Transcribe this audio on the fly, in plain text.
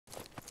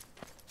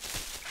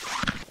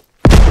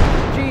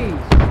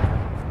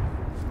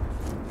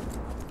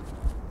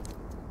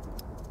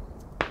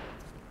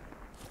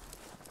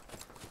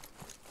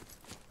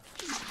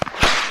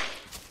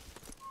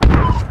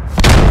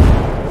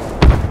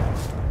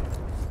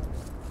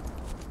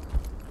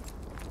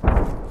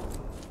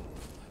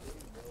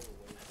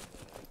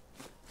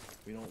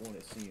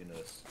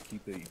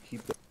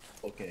keep the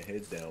fucking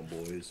heads down,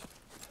 boys.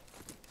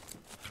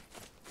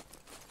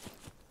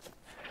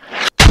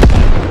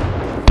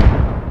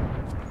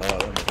 Oh,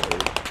 that must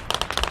hurt.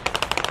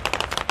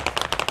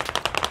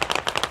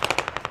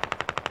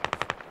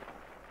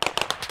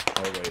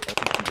 Alright, I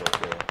think you go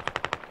there.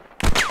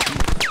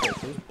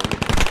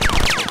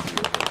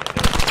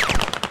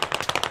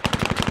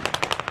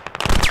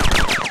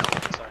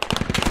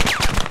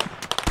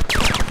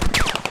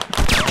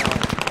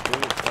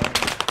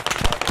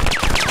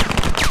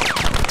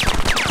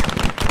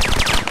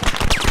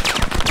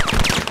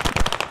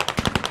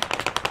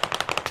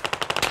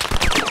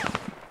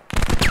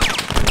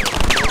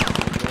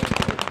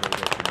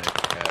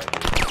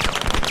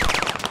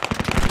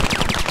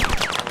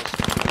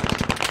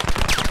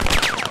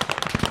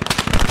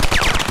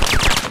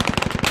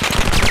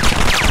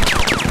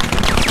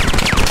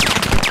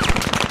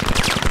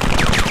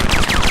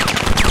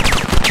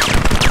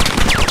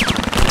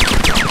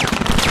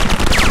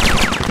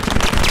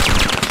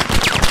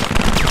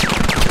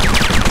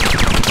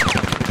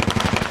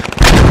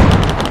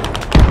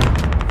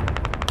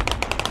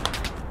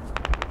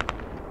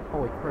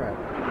 Holy crap.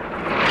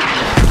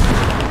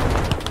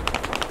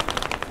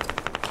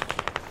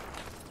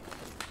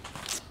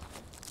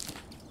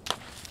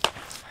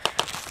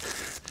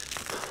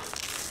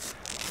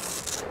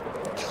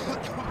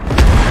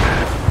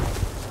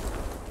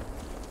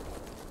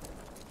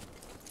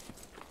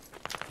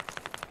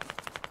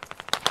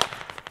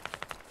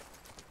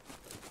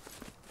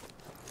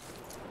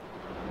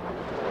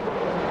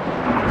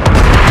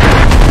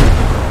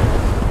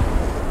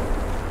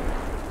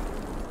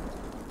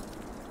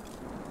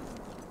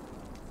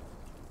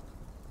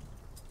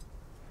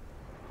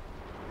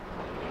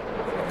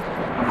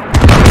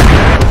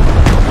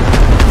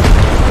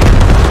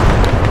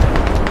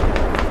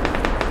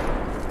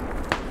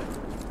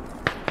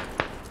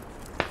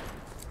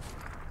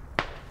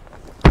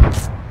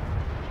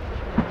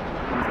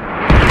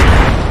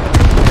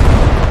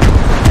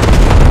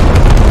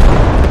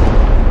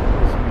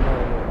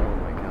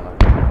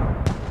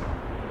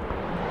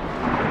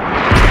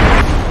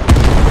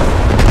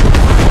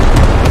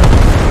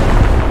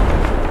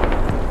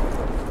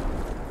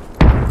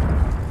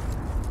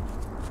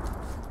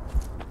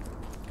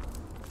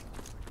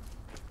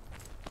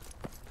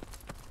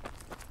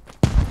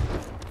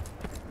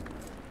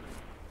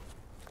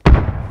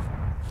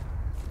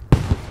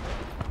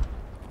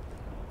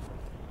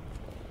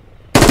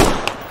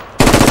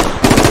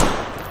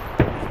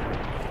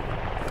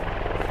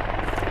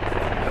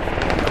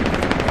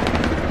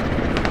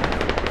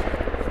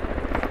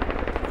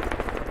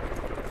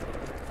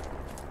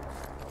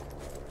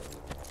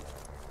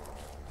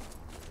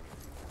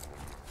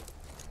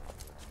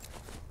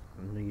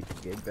 Need to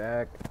get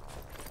back.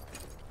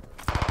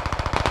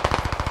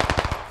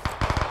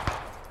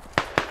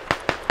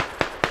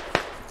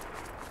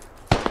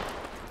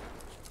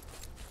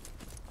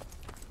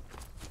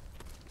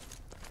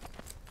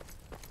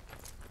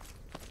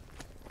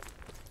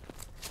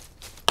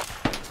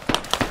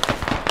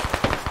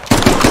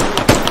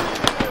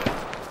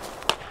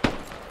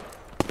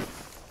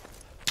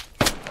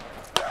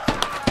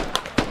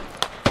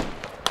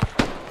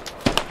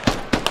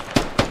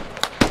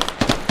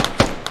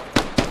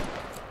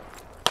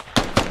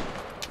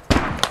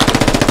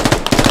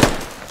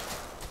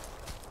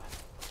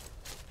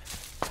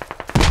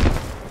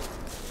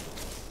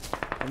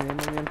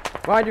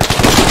 Behind you!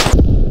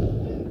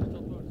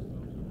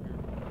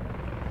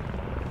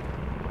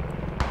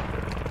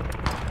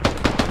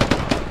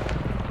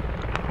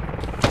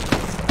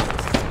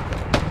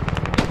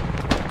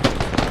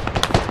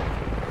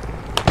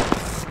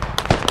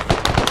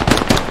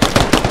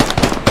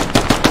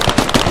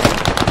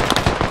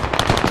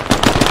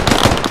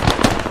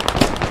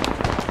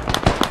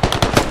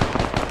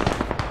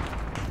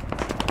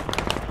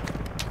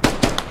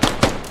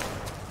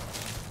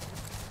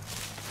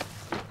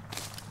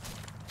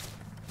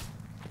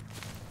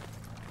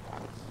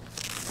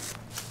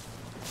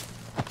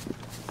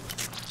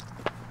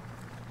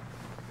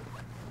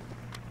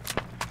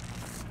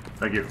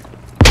 Thank you.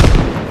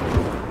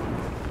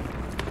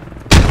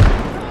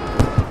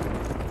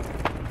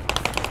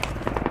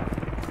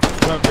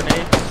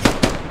 Grenades.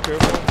 Be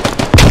careful.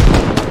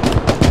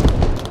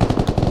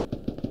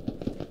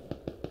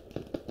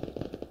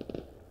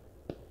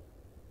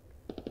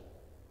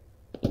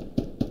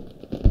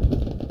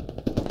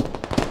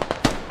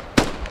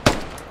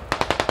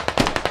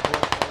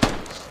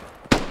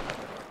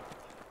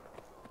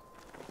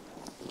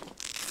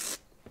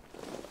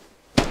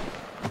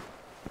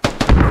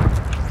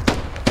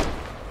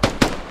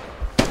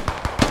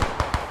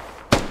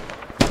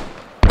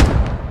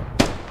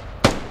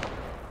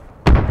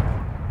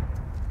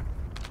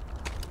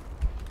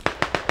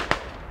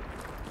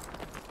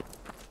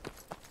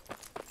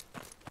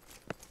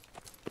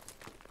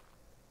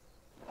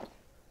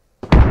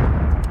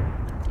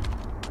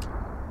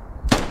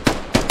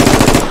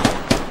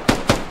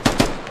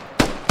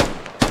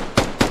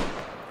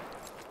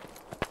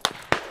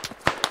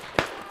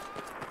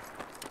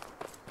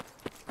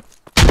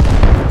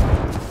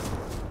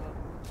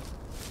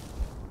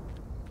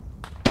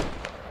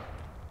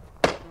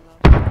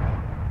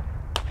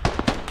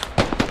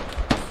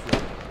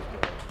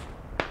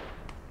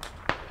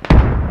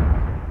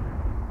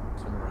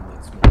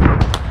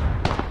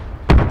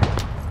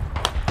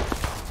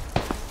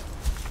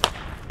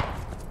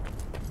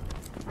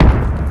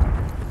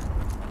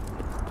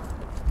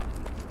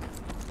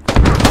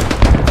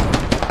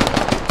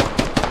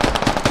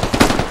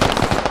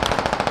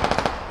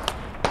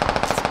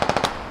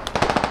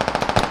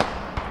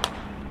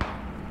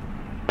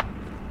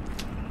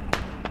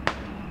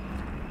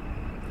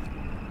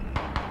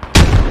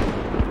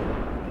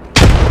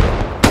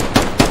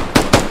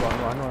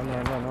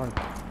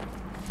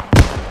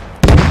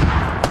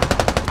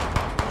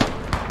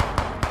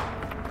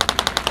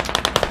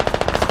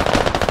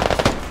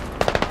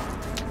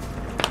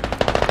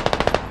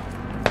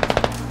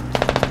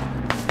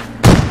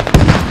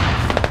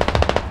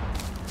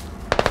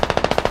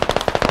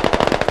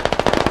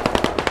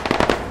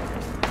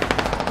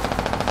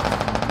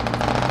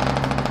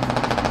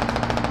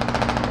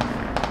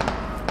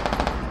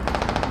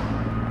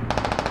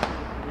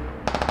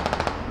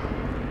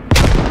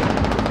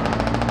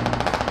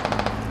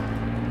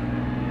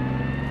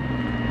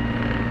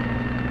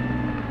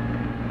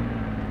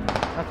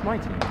 That's my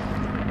team.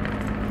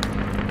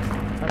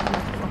 That's my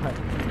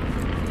squad.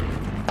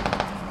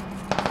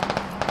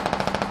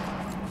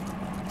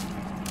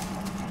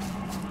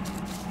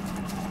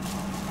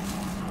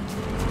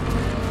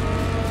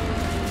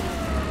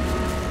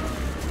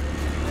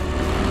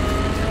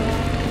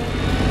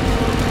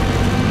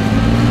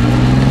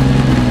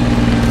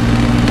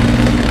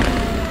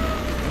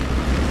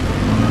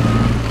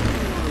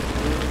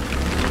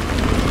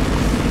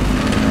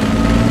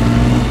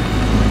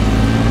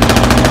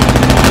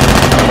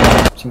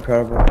 It's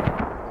incredible. I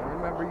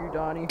remember you,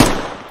 Donnie.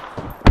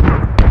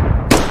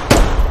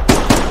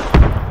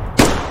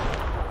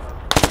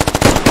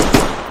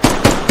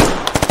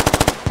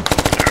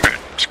 Okay,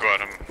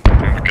 squad,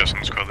 I'm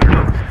guessing squad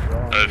leader.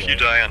 If you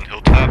die on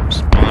hilltop,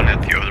 spawn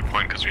at the other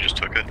point because we just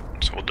took it,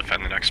 so we'll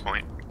defend the next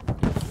point.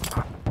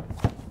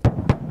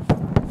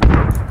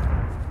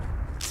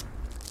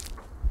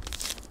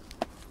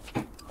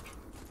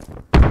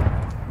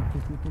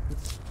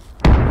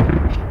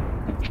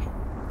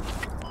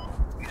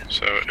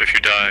 So if you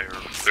die or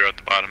clear out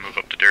the bottom, move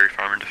up to Dairy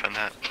Farm and defend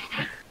that.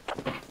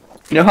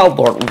 You know how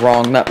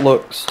wrong that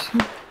looks?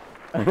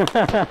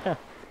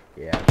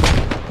 Yeah.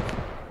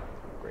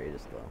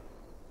 Greatest though.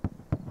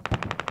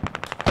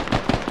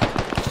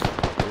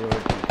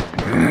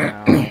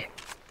 Now.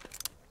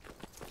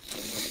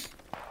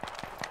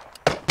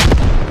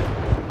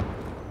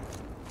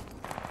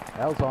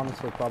 That was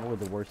honestly probably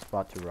the worst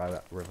spot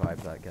to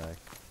revive that guy.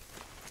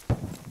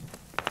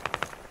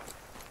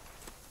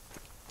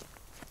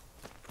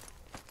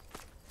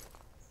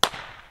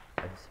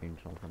 I just seen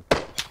something.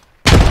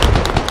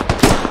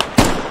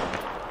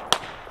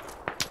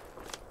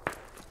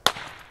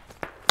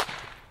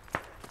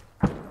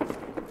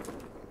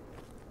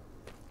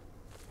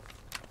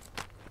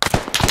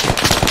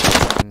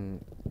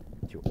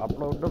 To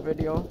upload the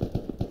video.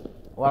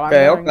 Well, I'm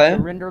going to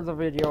render the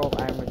video,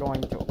 I'm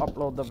going to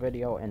upload the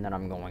video, and then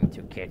I'm going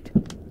to get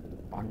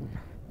on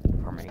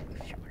Farming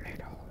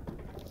Simulator.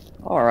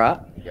 Alright.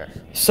 Yes.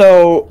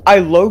 So, I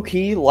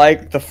low-key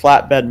like the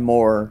flatbed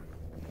more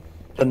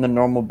than the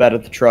normal bed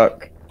of the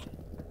truck.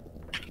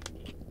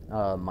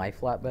 My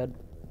flatbed?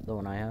 The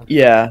one I have?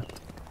 Yeah.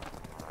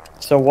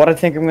 So what I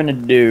think I'm gonna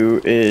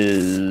do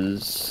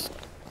is...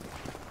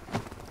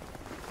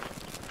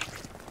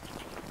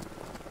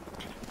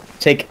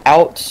 take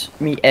out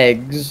me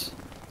eggs.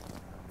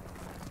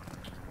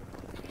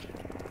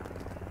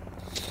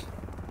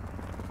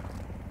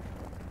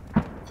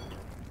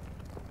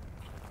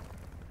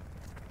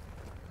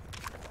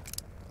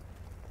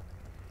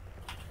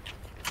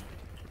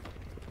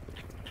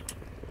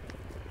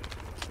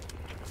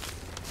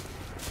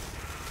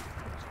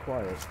 It's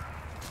quiet.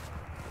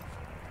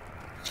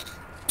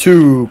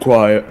 Too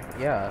quiet.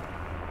 Yeah.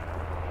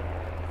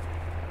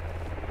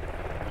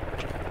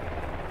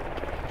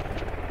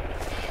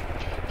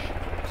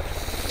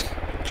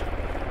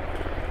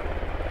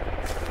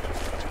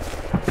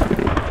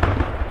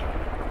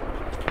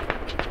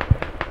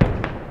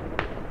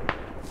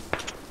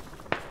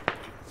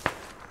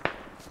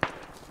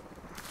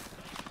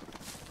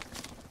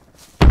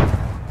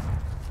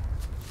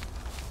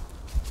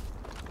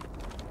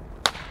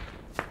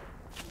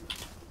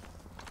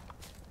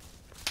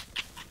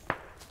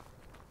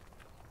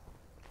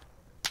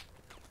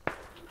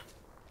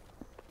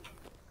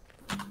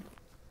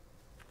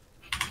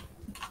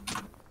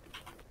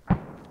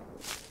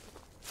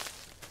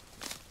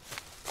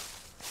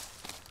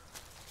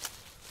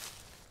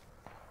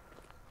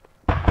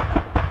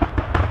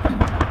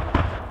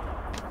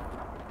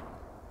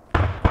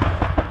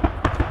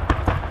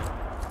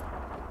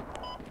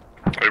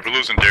 We're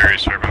losing dairy,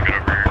 so everyone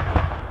get over here.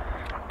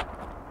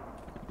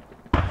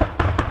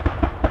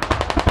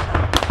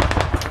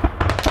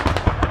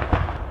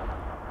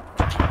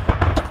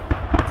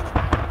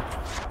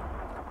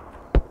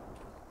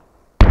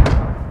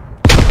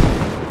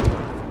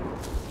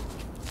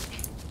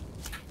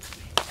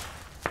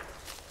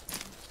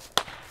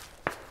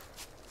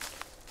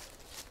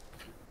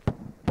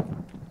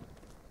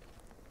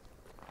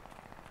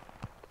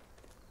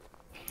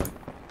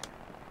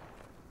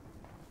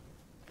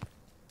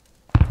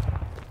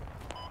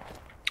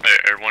 Hey,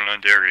 everyone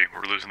on dairy,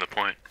 we're losing the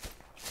point.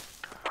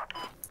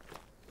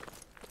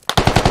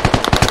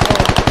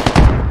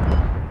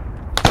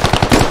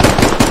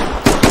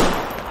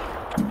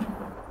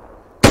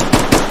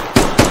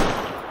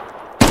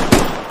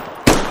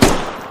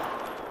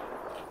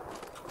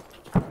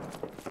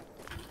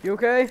 You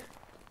okay?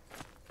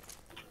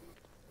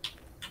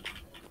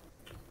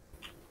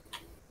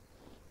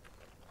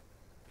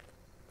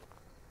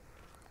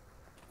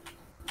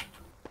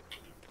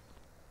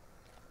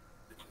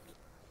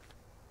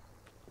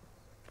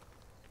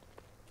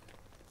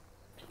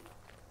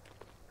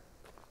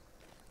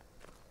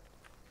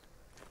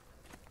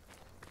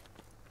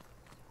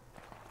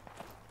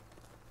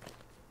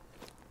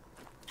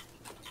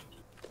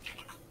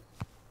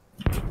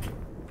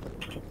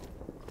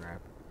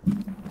 Crap.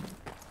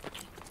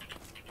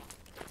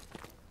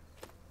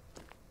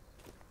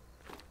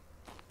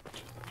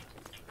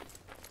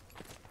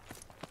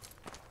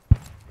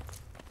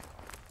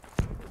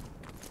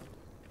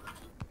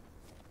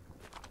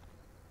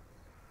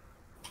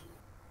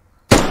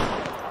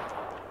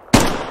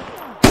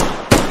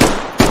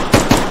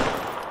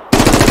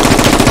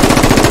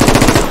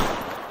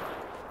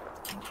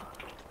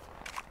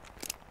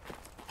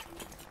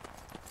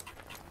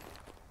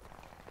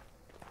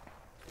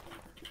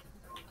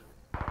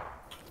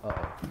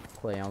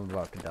 Clay, I'm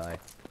about to die.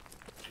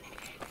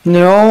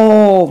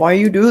 No, why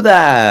you do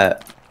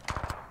that?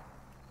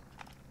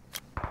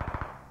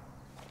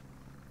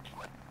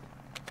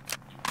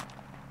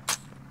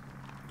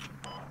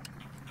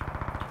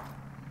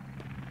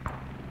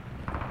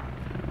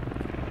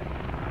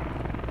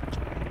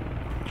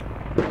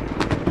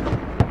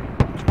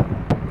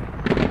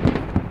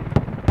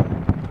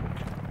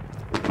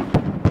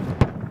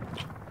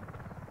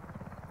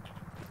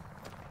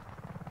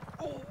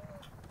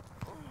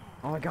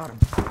 Oh, I got him.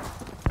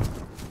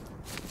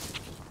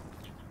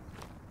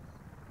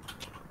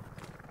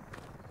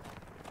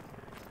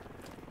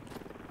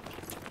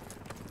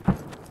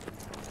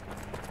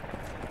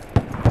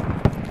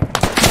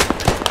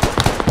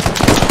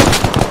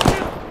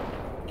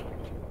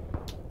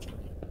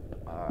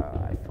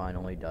 I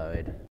finally died.